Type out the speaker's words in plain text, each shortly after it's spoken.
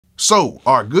So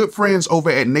our good friends over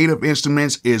at Native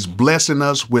Instruments is blessing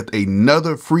us with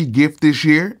another free gift this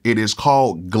year. It is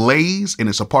called Glaze, and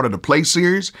it's a part of the Play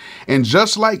series. And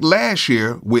just like last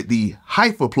year with the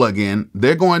Hypha plugin,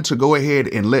 they're going to go ahead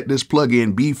and let this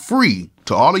plugin be free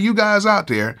to all of you guys out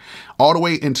there all the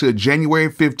way until January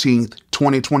 15th,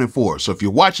 2024. So if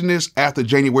you're watching this after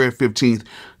January 15th,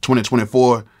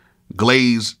 2024,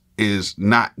 Glaze is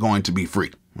not going to be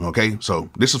free. Okay, so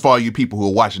this is for all you people who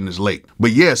are watching this late.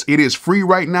 But yes, it is free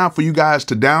right now for you guys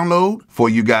to download, for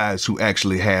you guys who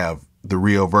actually have the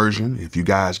real version. If you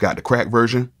guys got the crack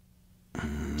version,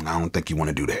 I don't think you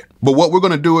want to do that. But what we're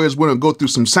going to do is we're going to go through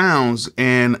some sounds,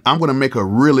 and I'm going to make a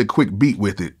really quick beat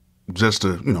with it just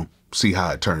to, you know, see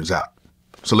how it turns out.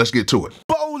 So let's get to it.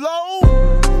 Bolo!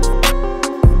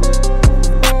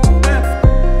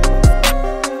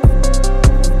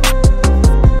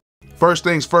 First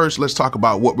things first, let's talk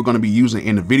about what we're going to be using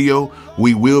in the video.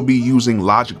 We will be using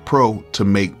Logic Pro to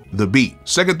make the beat.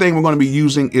 Second thing we're going to be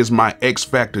using is my X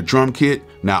Factor drum kit.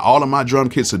 Now, all of my drum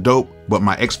kits are dope, but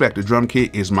my X Factor drum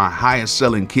kit is my highest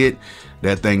selling kit.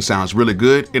 That thing sounds really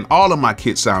good, and all of my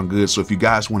kits sound good. So if you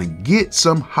guys want to get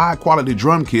some high quality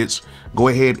drum kits, go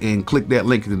ahead and click that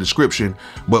link in the description.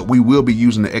 But we will be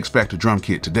using the X Factor drum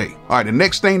kit today. All right, the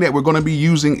next thing that we're going to be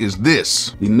using is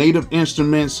this, the Native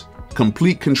Instruments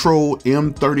Complete Control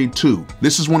M32.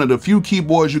 This is one of the few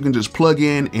keyboards you can just plug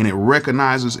in and it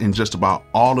recognizes in just about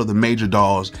all of the major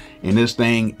DAWs. And this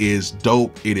thing is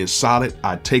dope. It is solid.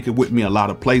 I take it with me a lot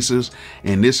of places.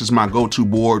 And this is my go-to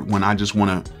board when I just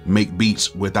want to make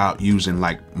beats without using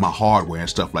like my hardware and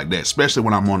stuff like that, especially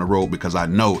when I'm on the road, because I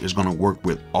know it's going to work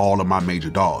with all of my major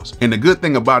DAWs. And the good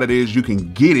thing about it is you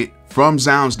can get it from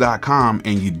Sounds.com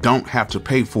and you don't have to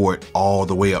pay for it all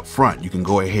the way up front. You can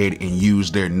go ahead and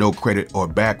use their no credit or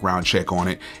background check on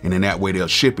it, and in that way they'll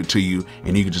ship it to you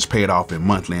and you can just pay it off in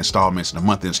monthly installments. And the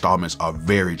monthly installments are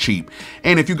very cheap.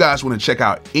 And if you guys want to check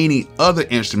out any other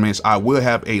instruments, I will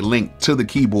have a link to the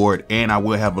keyboard and I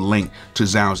will have a link to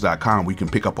Sounds.com where you can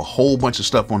pick up a whole bunch of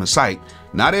stuff on the site.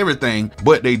 Not everything,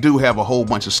 but they do have a whole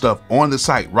bunch of stuff on the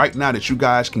site right now that you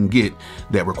guys can get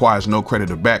that requires no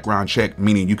credit or background check,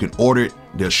 meaning you can order it,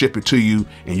 they'll ship it to you,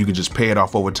 and you can just pay it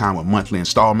off over time with monthly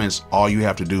installments. All you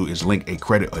have to do is link a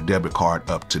credit or debit card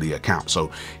up to the account.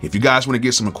 So if you guys want to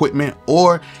get some equipment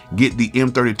or get the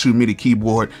M32 MIDI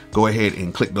keyboard, go ahead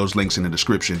and click those links in the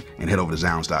description and head over to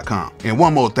Sounds.com. And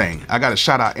one more thing, I got to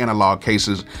shout out Analog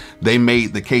Cases. They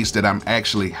made the case that I'm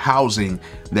actually housing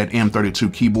that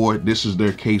M32 keyboard. This is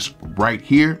their case right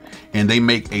here, and they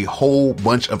make a whole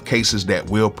bunch of cases that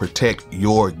will protect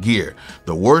your gear.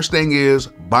 The worst thing is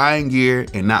buying gear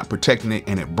and not protecting it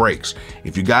and it breaks.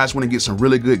 If you guys want to get some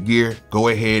really good gear, go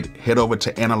ahead, head over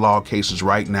to Analog Cases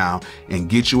right now and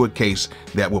get you a case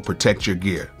that will protect your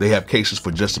gear. They have cases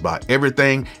for just about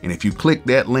everything, and if you click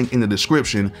that link in the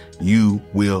description, you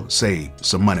will save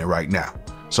some money right now.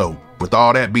 So with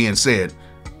all that being said,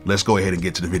 let's go ahead and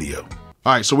get to the video.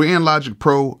 All right, so we're in Logic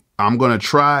Pro. I'm gonna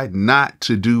try not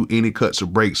to do any cuts or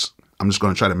breaks. I'm just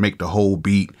gonna try to make the whole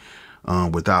beat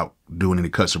without doing any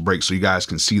cuts or breaks, so you guys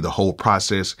can see the whole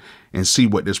process and see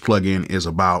what this plugin is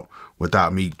about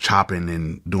without me chopping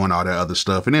and doing all that other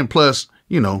stuff. And then plus,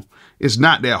 you know, it's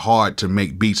not that hard to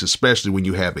make beats, especially when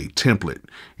you have a template.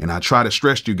 And I try to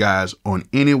stress to you guys, on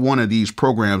any one of these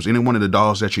programs, any one of the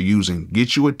DAWs that you're using,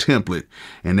 get you a template,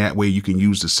 and that way you can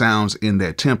use the sounds in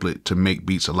that template to make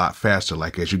beats a lot faster.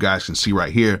 Like as you guys can see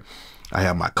right here, I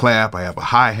have my clap, I have a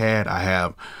hi-hat, I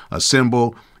have a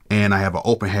cymbal, and I have an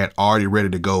open hat already ready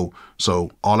to go. So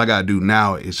all I gotta do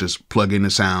now is just plug in the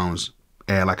sounds,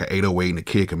 add like an 808 and a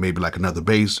kick and maybe like another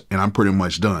bass, and I'm pretty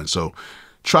much done. So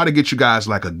try to get you guys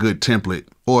like a good template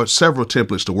or several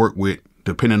templates to work with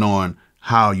depending on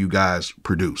how you guys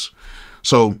produce.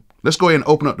 So let's go ahead and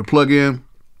open up the plugin.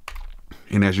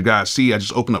 And as you guys see, I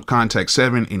just opened up Contact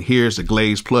 7 and here's the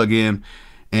Glaze plugin,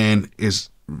 and it's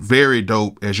very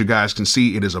dope. As you guys can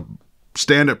see, it is a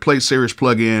standard Play series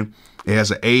plugin. It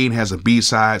has an A and has a B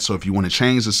side. So if you want to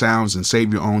change the sounds and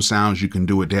save your own sounds, you can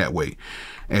do it that way.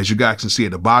 As you guys can see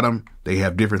at the bottom, they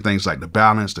have different things like the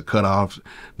balance, the cutoff,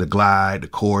 the glide, the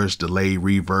chorus, delay,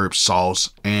 reverb,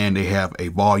 sauce, and they have a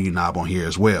volume knob on here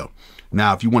as well.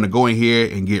 Now, if you want to go in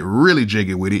here and get really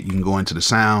jiggy with it, you can go into the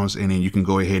sounds and then you can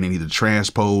go ahead and either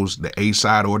transpose the A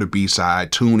side or the B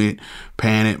side, tune it,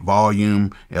 pan it,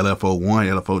 volume,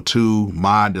 LFO1, LFO2,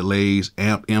 mod, delays,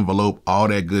 amp, envelope, all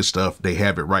that good stuff. They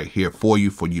have it right here for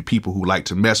you people who like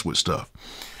to mess with stuff.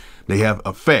 They have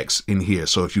effects in here.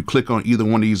 So if you click on either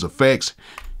one of these effects,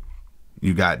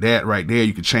 you got that right there.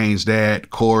 You can change that,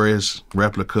 chorus,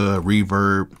 replica,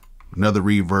 reverb, another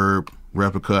reverb,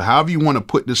 replica. However you want to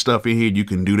put this stuff in here, you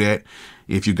can do that.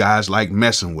 if you guys like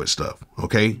messing with stuff.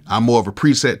 Okay, I'm more of a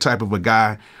preset type of a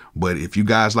guy, but if you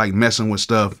guys like messing with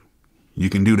stuff, you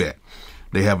can do that.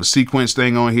 They have a sequence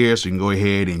thing on here, so you can go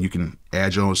ahead and you can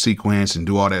add your own sequence and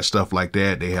do all that stuff like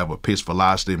that. They have a pitch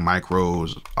velocity,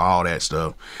 micros, all that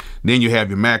stuff. Then you have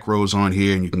your macros on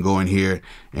here, and you can go in here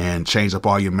and change up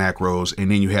all your macros. And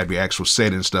then you have your actual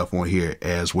setting stuff on here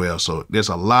as well. So there's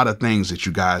a lot of things that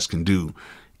you guys can do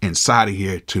inside of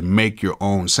here to make your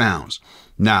own sounds.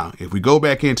 Now, if we go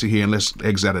back into here and let's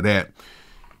exit out of that,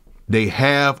 they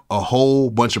have a whole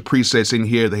bunch of presets in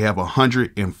here. They have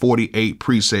 148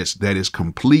 presets that is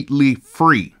completely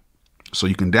free. So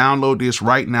you can download this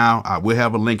right now. I will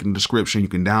have a link in the description. You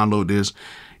can download this.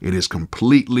 It is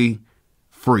completely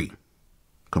free.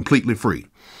 Completely free.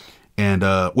 And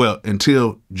well,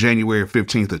 until January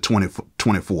 15th of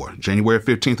 2024. January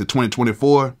 15th of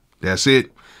 2024, that's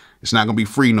it. It's not going to be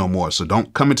free no more. So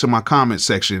don't come into my comment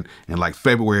section in like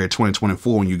February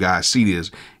 2024 when you guys see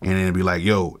this and then be like,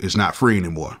 yo, it's not free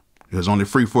anymore. It was only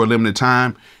free for a limited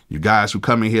time. You guys who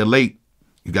come in here late,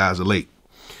 you guys are late.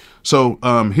 So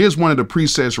here's one of the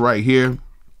presets right here.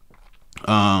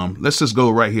 Let's just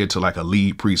go right here to like a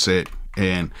lead preset.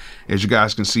 And as you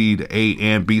guys can see, the A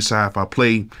and B side, if I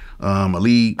play a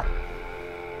lead,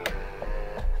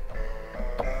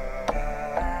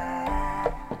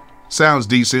 sounds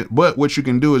decent, but what you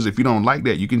can do is if you don't like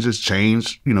that, you can just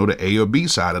change, you know, the A or B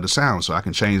side of the sound. So I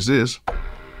can change this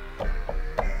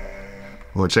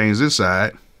or change this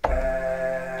side.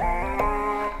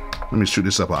 Let me shoot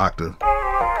this up an octave.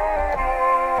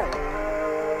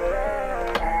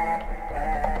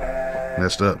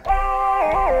 Messed up.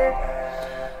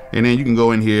 And then you can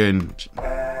go in here and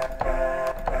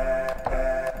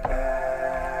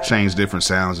change different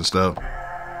sounds and stuff.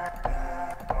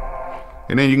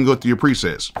 And then you can go through your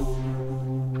presets,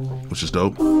 which is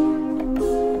dope.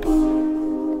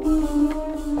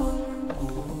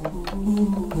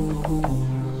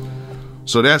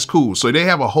 So that's cool. So they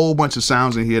have a whole bunch of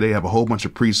sounds in here. They have a whole bunch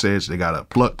of presets. They got a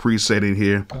pluck preset in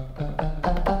here.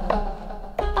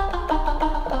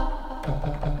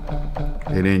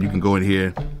 And then you can go in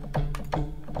here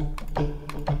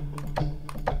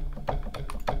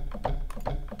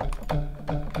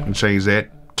and change that.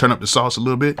 Turn up the sauce a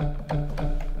little bit.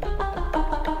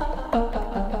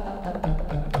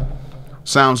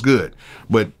 Sounds good.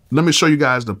 But let me show you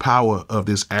guys the power of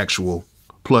this actual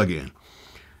plugin.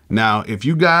 Now, if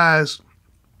you guys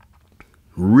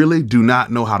really do not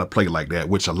know how to play like that,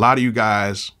 which a lot of you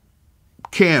guys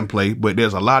can play, but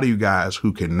there's a lot of you guys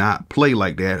who cannot play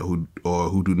like that, who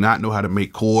do not know how to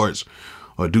make chords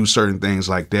or do certain things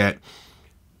like that,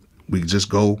 we just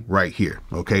go right here.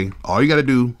 Okay, all you got to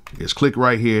do is click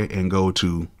right here and go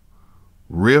to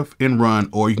riff and run,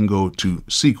 or you can go to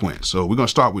sequence. So we're going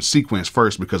to start with sequence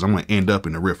first because I'm going to end up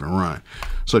in the riff and run.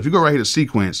 So if you go right here to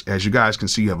sequence, as you guys can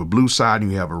see, you have a blue side and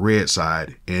you have a red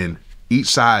side, and each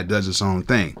side does its own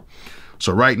thing.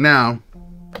 So right now,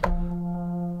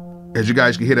 as you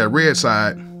guys can hear that red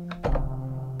side,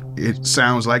 it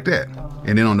sounds like that.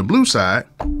 And then on the blue side,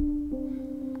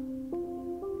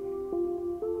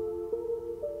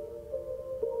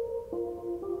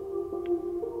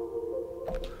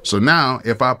 so now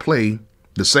if I play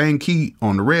the same key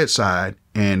on the red side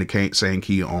and the same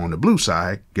key on the blue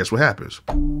side, guess what happens?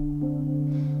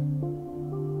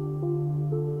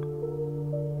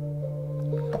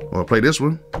 Or I'll play this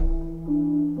one.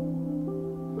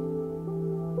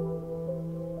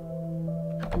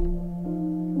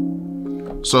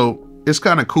 So it's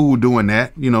kind of cool doing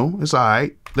that, you know, it's all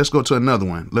right. Let's go to another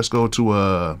one. Let's go to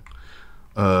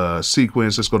a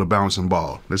sequence. Let's go to bouncing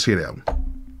ball. Let's hear that one.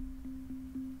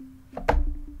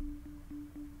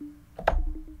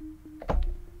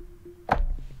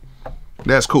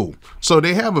 That's cool. So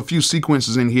they have a few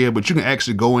sequences in here, but you can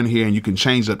actually go in here and you can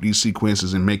change up these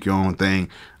sequences and make your own thing.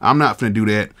 I'm not going to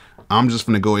do that. I'm just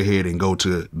going to go ahead and go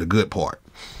to the good part.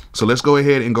 So let's go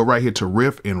ahead and go right here to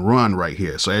riff and run right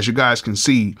here. So as you guys can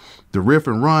see, the riff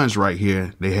and runs right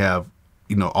here, they have,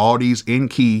 you know, all these in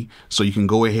key. So you can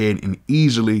go ahead and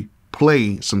easily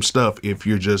play some stuff if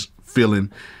you're just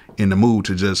feeling in the mood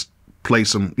to just play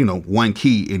some, you know, one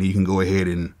key, and you can go ahead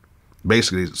and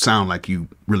basically sound like you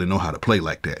really know how to play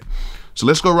like that. So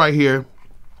let's go right here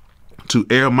to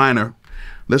air minor.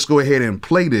 Let's go ahead and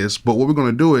play this. But what we're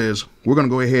going to do is we're going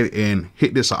to go ahead and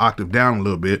hit this an octave down a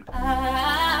little bit.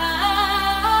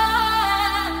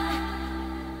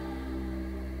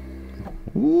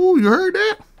 Ooh, you heard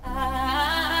that?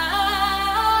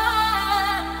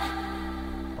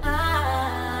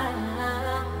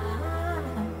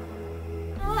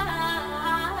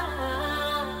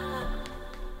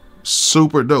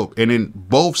 Super dope. And then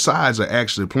both sides are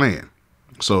actually playing.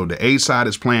 So the A side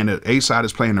is playing the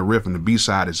riff, and the B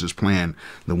side is just playing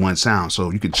the one sound.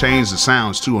 So you can change the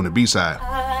sounds too on the B side.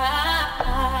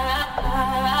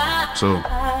 So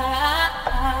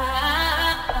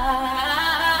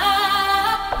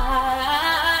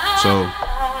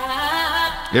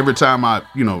every time I,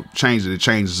 change it, it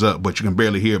changes up, but you can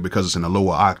barely hear it because it's in a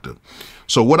lower octave.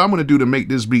 So what I'm going to do to make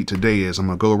this beat today is I'm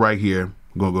going to go right here.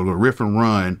 I'm going to go to riff and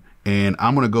run, and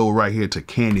I'm going to go right here to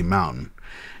Candy Mountain.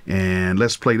 And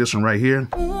let's play this one right here.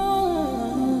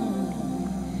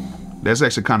 That's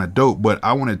actually kind of dope, but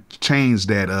I want to change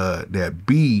that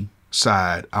B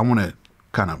side. I want to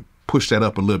kind of push that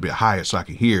up a little bit higher so I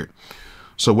can hear it.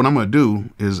 So what I'm going to do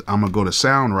is I'm going to go to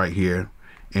sound right here,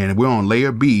 and we're on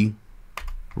layer B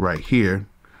right here.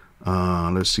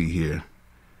 Let's see here.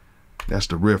 That's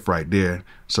the riff right there.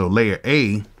 So layer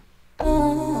A,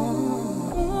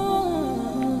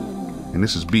 and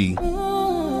this is B.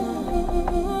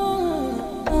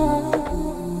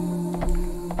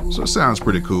 So it sounds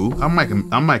pretty cool. I might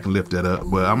can lift that up,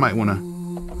 but I might want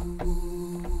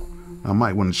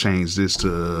to change this to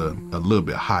a little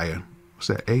bit higher. What's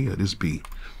that, A or this B?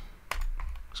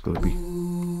 Let's go to B.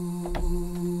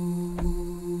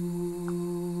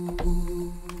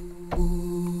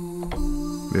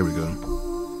 There we go.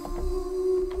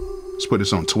 Let's put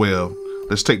this on 12.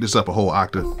 Let's take this up a whole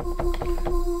octave.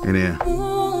 And then,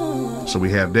 so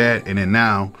we have that. And then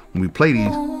now, when we play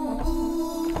these,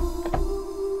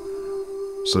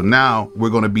 so now we're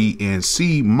going to be in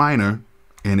C minor.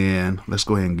 And then let's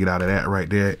go ahead and get out of that right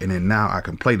there. And then now I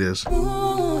can play this.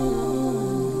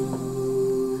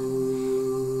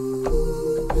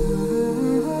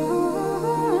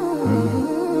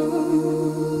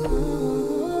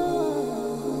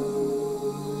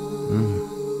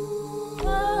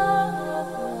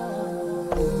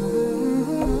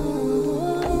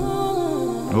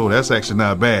 Oh, that's actually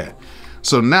not bad.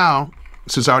 So now,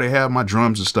 since I already have my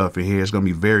drums and stuff in here, it's going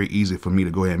to be very easy for me to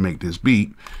go ahead and make this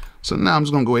beat. So now I'm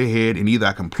just going to go ahead and either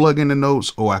I can plug in the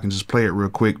notes or I can just play it real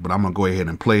quick, but I'm going to go ahead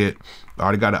and play it. I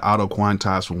already got it auto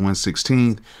quantized for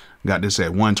 1/16. Got this at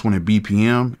 120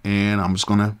 BPM, and I'm just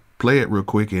going to play it real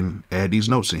quick and add these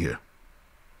notes in here.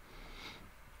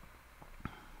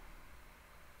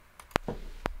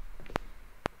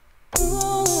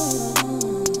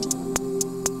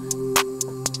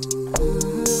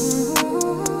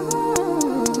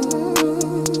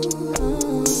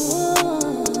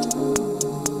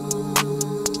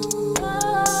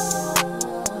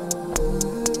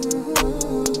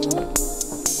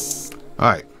 All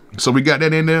right, so we got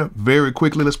that in there very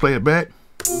quickly. Let's play it back.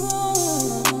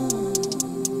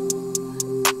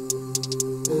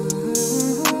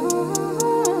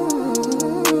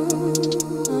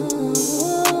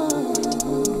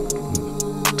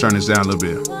 Turn this down a little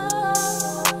bit.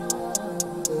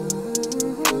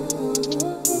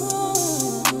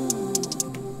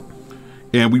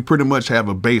 And we pretty much have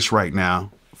a bass right now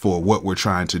for what we're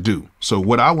trying to do. So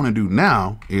what I want to do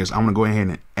now is I'm going to go ahead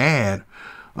and add,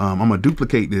 I'm going to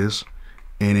duplicate this,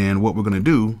 and then what we're going to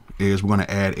do is we're going to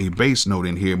add a bass note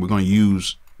in here. We're going to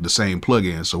use the same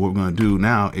plugin. So what we're going to do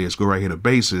now is go right here to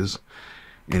basses,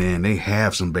 and then they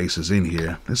have some basses in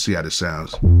here. Let's see how this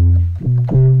sounds.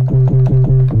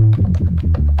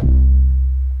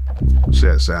 See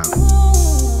how it sounds.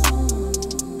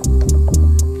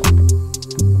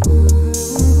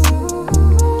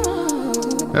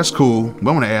 That's cool.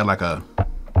 But I'm going to add like a,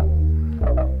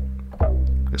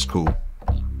 that's cool.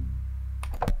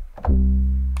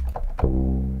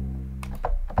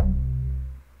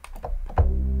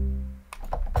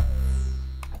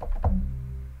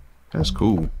 That's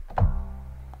cool.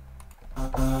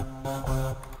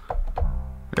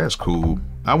 That's cool.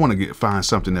 I want to find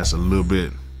something that's a little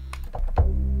bit.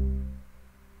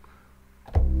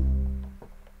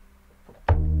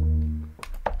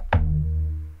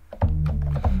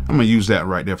 I'm gonna use that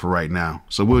right there for right now.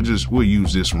 So we'll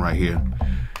use this one right here.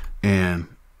 And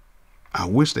I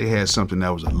wish they had something that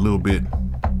was a little bit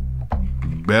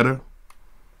better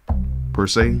per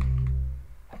se.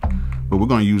 But we're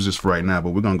going to use this for right now, but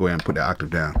we're going to go ahead and put the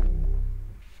octave down.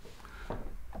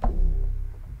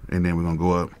 And then we're going to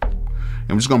go up. And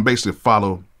we're just going to basically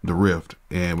follow the riff,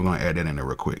 and we're going to add that in there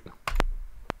real quick.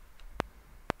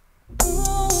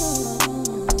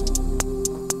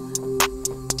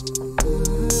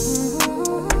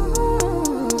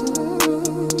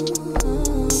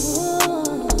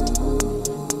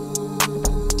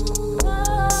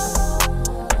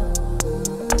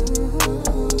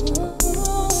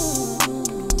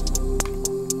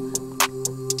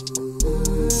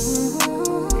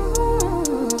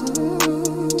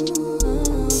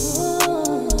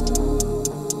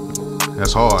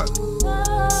 That's hard.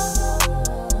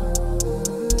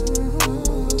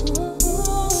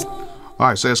 All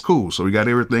right, so that's cool. So we got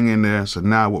everything in there. So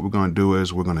now what we're gonna do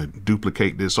is we're gonna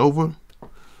duplicate this over,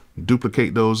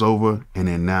 duplicate those over, and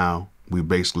then now we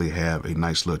basically have a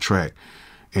nice little track.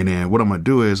 And then what I'm gonna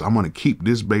do is I'm gonna keep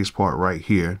this bass part right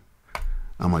here.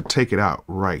 I'm gonna take it out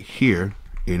right here,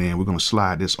 and then we're gonna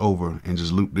slide this over and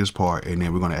just loop this part, and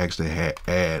then we're gonna actually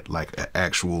add like an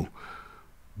actual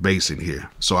bass in here.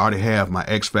 So I already have my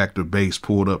X Factor bass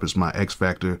pulled up. It's my X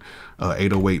Factor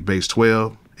 808 bass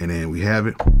 12, and then we have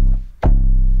it.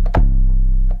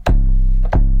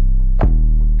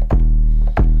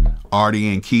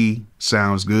 Already in key,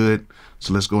 sounds good.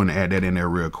 So let's go and add that in there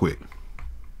real quick.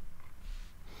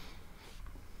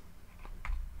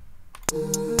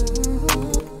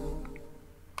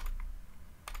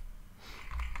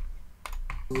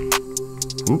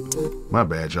 Oop, my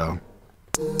bad, y'all.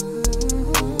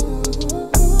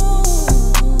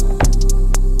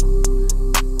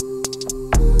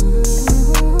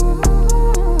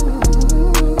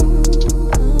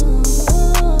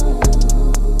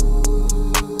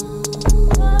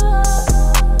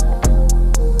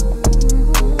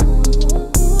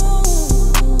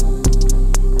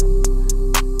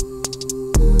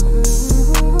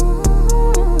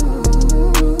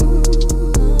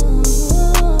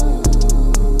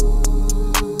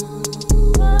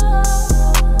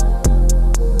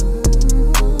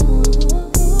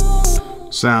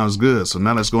 Sounds good. So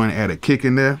now let's go and add a kick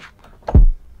in there.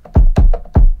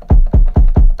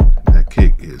 That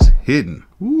kick is hidden.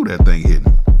 Ooh, that thing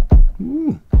hidden.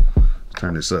 Ooh.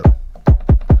 Turn this up.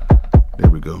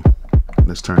 There we go.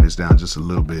 Let's turn this down just a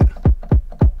little bit.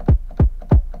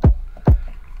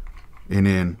 And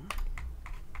then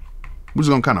we're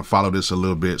just gonna kind of follow this a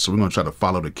little bit. So we're gonna try to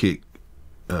follow the kick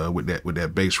with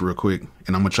that bass real quick.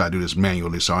 And I'm gonna try to do this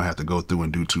manually so I don't have to go through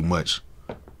and do too much.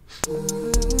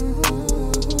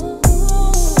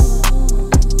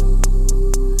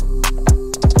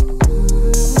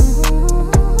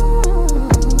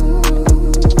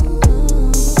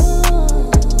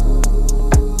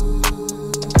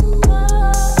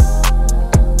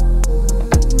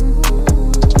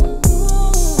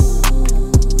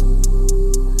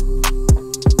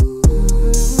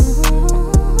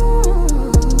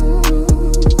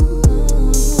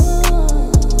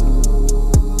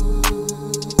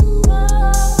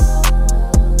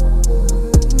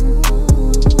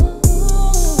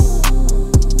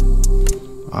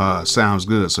 Sounds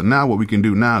good. So now what we can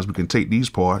do now is we can take these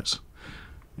parts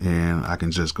and I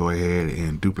can just go ahead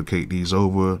and duplicate these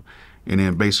over and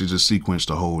then basically just sequence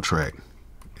the whole track.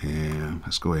 And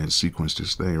let's go ahead and sequence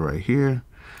this thing right here.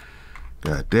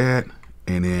 Got that.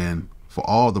 And then for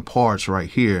all the parts right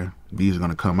here, these are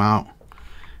going to come out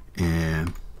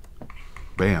and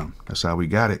bam, that's how we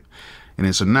got it. And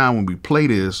then so now when we play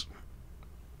this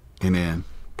and then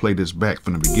play this back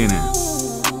from the beginning,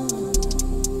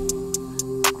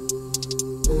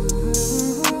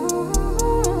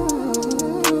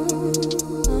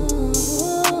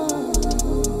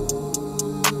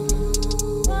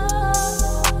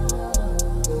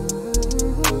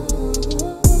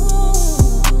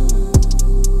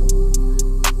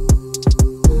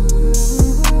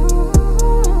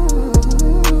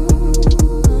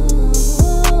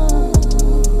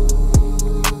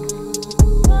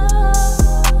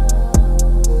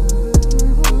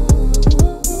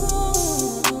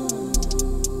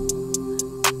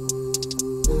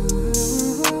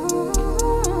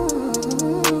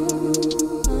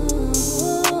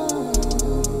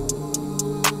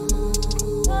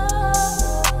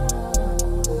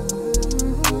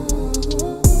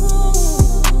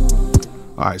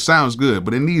 all right, sounds good,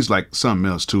 but it needs like something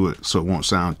else to it so it won't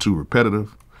sound too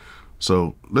repetitive.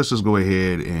 So let's just go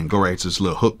ahead and go right to this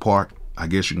little hook part. I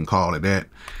guess you can call it that.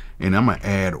 And I'm gonna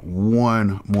add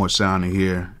one more sound in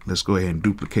here. Let's go ahead and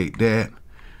duplicate that.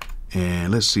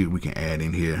 And let's see what we can add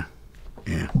in here.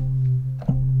 Yeah.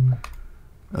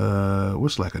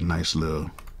 What's like a nice little...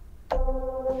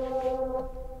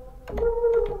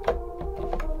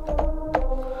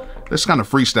 Let's kind of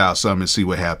freestyle something and see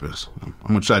what happens. I'm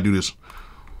gonna try to do this,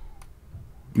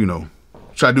 you know,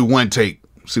 try to do one take,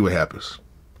 see what happens.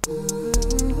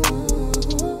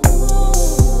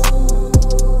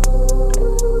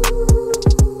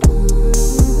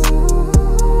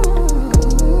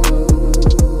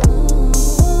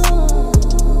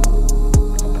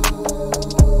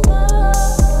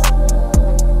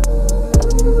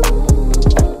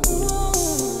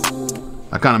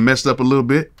 I kind of messed up a little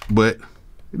bit, but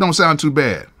it don't sound too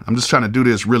bad. I'm just trying to do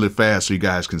this really fast so you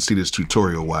guys can see this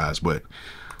tutorial wise, but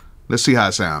let's see how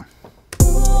it sounds.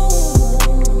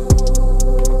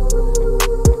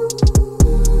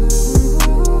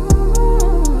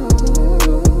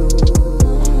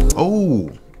 Oh,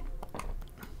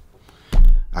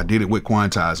 did it with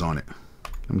quantize on it.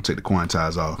 Let me take the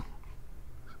quantize off.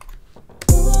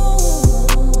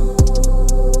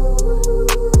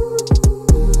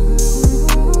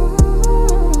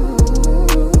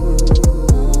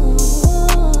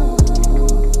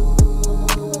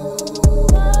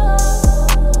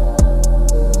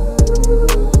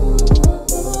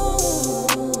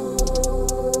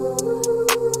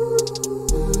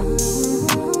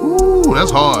 Ooh,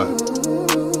 that's hard.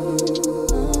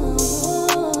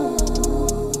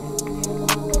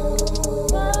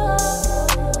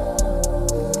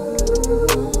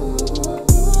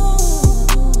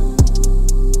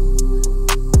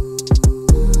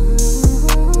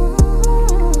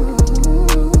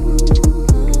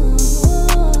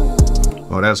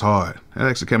 That's hard. That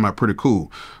actually came out pretty cool.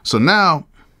 So now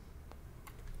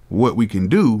what we can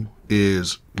do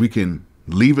is we can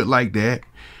leave it like that.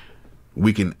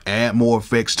 We can add more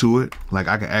effects to it. Like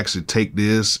I can actually take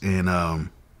this and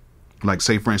like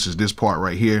say for instance this part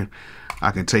right here,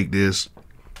 I can take this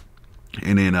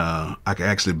and then I can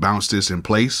actually bounce this in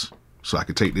place. So I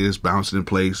can take this, bounce it in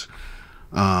place,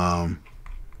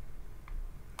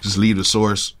 just leave the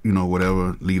source, you know,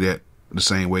 whatever, leave that the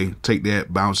same way, take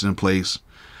that, bounce it in place.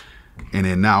 And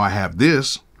then now I have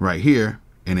this right here.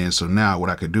 And then so now what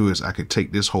I could do is I could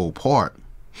take this whole part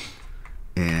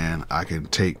and I can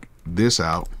take this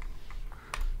out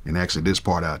and actually this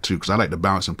part out too, because I like to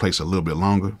bounce in place a little bit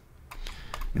longer.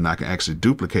 And I can actually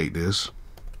duplicate this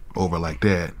over like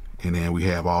that. And then we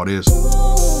have all this.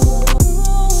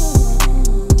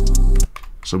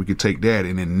 So we can take that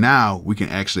and then now we can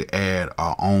actually add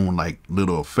our own like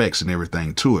little effects and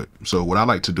everything to it. So what I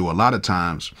like to do a lot of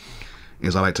times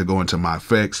is I like to go into my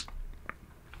effects,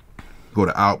 go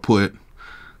to output,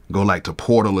 go like to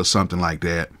portal or something like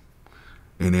that.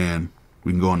 And then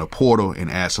we can go into portal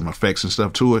and add some effects and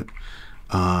stuff to it.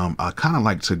 I kind of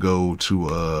like to go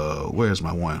to, where's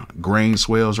my one? Grain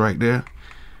swells right there.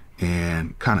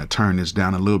 And kind of turn this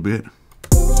down a little bit.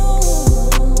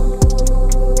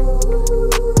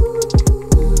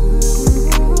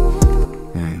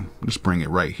 And just bring it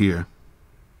right here.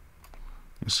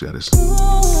 Let's see how this.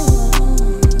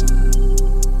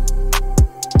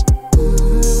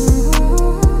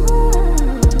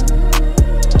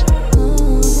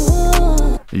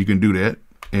 You can do that.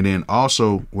 And then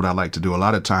also what I like to do a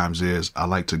lot of times is I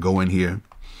like to go in here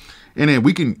and then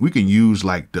we can use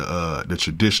like the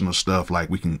traditional stuff. Like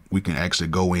we can actually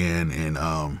go in and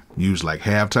use like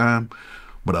halftime.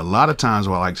 But a lot of times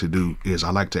what I like to do is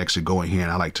I like to actually go in here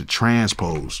and I like to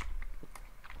transpose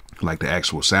like the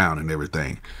actual sound and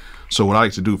everything. So what I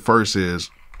like to do first is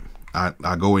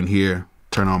I go in here,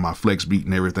 turn on my flex beat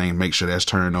and everything, make sure that's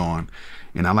turned on.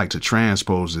 And I like to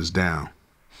transpose this down.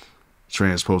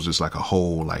 Transpose this like a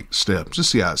whole like step.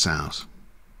 Just see how it sounds.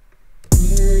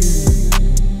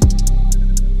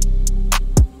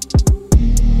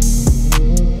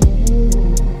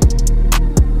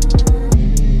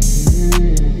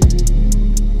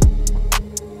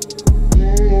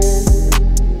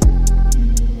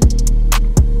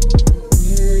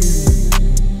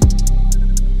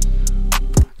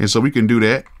 And so we can do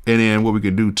that. And then what we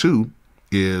can do too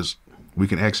is we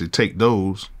can actually take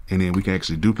those and then we can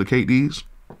actually duplicate these.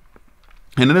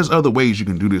 And then there's other ways you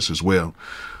can do this as well.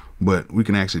 But we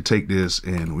can actually take this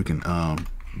and we can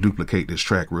duplicate this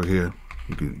track right here.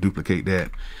 We can duplicate that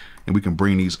and we can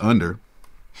bring these under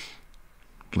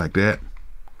like that.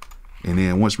 And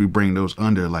then once we bring those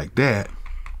under like that,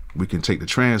 we can take the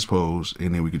transpose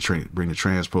and then we can bring the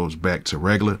transpose back to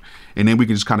regular. And then we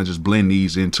can just kind of just blend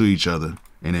these into each other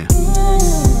and then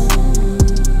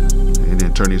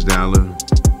turn these down a little.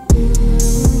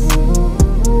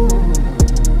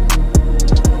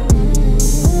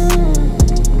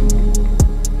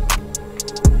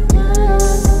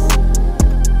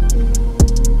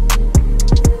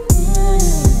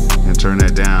 And turn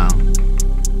that down.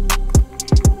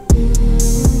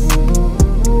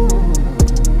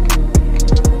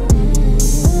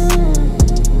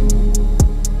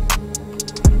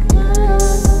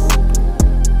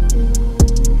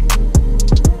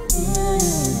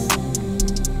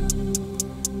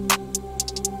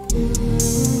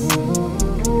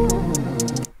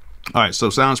 All right, so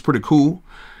sounds pretty cool.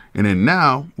 And then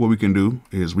now what we can do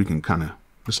is we can kind of,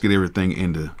 let's get everything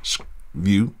into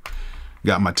view.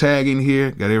 Got my tag in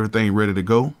here, got everything ready to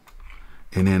go.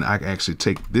 And then I can actually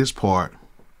take this part.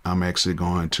 I'm actually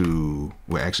going to,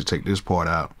 we'll actually take this part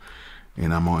out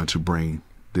and I'm going to bring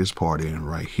this part in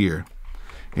right here.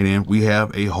 And then we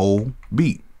have a whole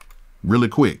beat really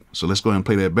quick. So let's go ahead and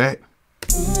play that back.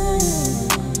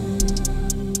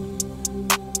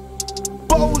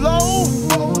 Bolo,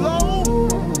 Bolo.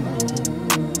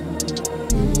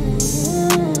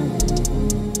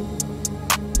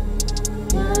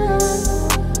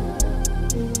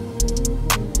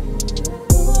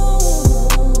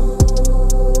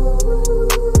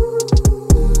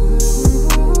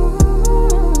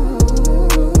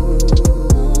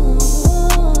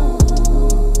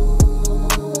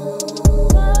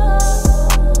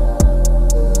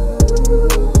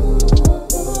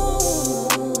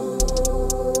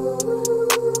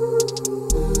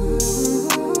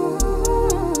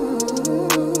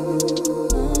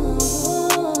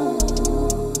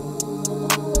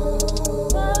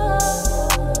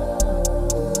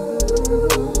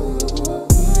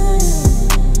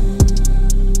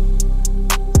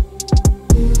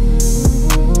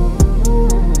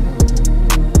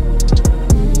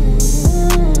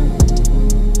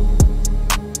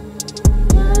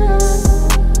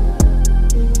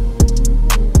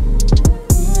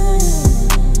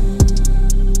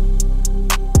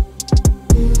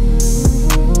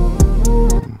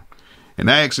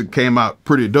 that actually came out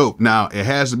pretty dope. Now, it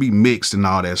has to be mixed and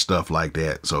all that stuff like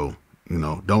that. So, you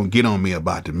know, don't get on me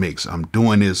about the mix. I'm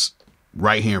doing this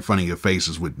right here in front of your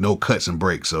faces with no cuts and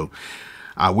breaks. So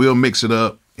I will mix it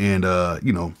up and,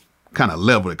 you know, kind of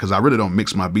level it, because I really don't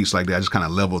mix my beats like that. I just kind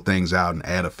of level things out and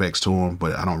add effects to them,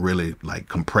 but I don't really like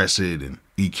compress it and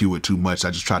EQ it too much.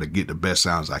 I just try to get the best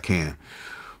sounds I can.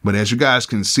 But as you guys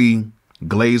can see,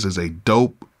 Glaze is a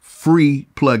dope free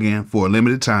plugin for a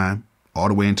limited time, all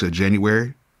the way until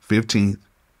January 15th,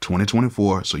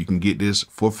 2024. So you can get this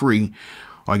for free.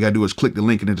 All you gotta do is click the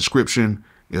link in the description.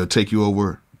 It'll take you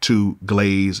over to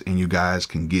Glaze and you guys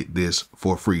can get this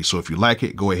for free. So if you like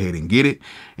it, go ahead and get it.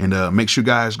 And make sure you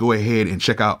guys go ahead and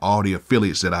check out all the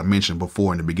affiliates that I mentioned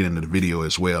before in the beginning of the video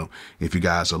as well, if you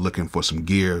guys are looking for some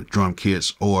gear, drum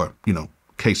kits, or, you know,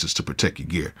 cases to protect your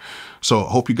gear. So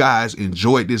hope you guys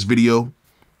enjoyed this video.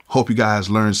 Hope you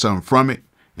guys learned something from it.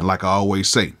 And like I always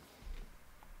say,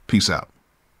 peace out.